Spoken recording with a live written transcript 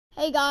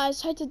Hey guys,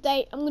 so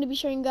today I'm going to be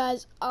showing you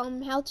guys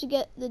how to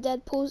get the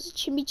Deadpool's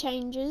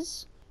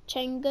chimichangas,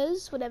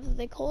 whatever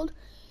they're called.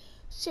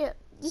 So yeah,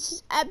 this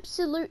is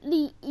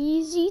absolutely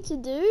easy to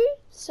do.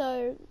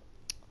 So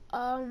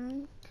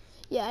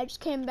yeah, I just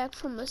came back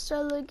from a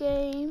solo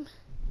game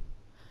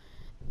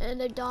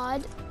and I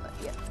died. But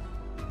yeah,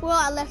 well,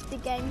 I left the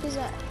game because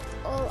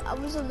I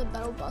was on the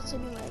battle pass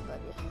anyway. But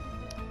yeah,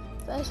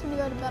 first when you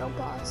go to battle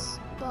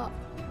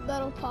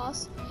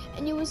pass,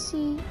 and you will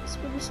see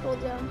when you scroll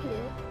down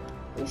here,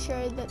 it will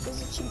show that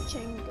there's a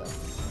chimichanga.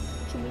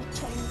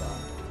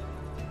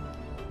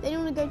 Then you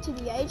want to go to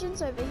the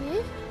agents over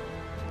here.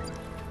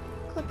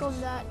 Click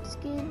on that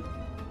skin,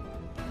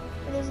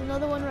 and there's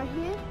another one right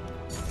here.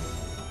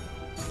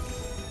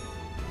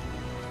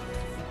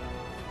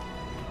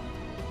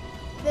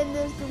 Then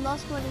there's the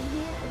last one in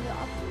here, and the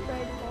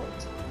upgrade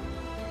vault.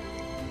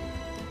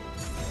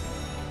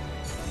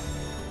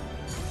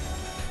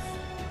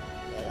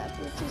 Yeah, that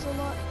glitches a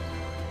lot.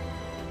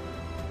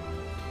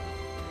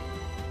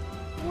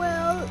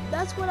 Well,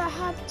 that's what I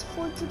have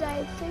for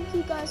today. Thank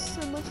you guys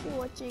so much for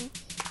watching.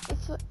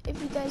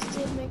 If you guys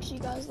did, make sure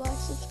you guys like,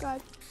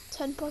 subscribe,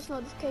 turn post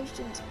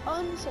notifications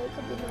on so you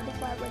can be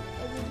notified when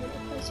every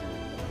video posting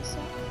is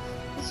out.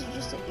 This is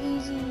just an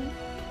easy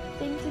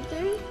thing to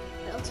do,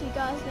 and I'll see you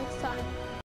guys next time.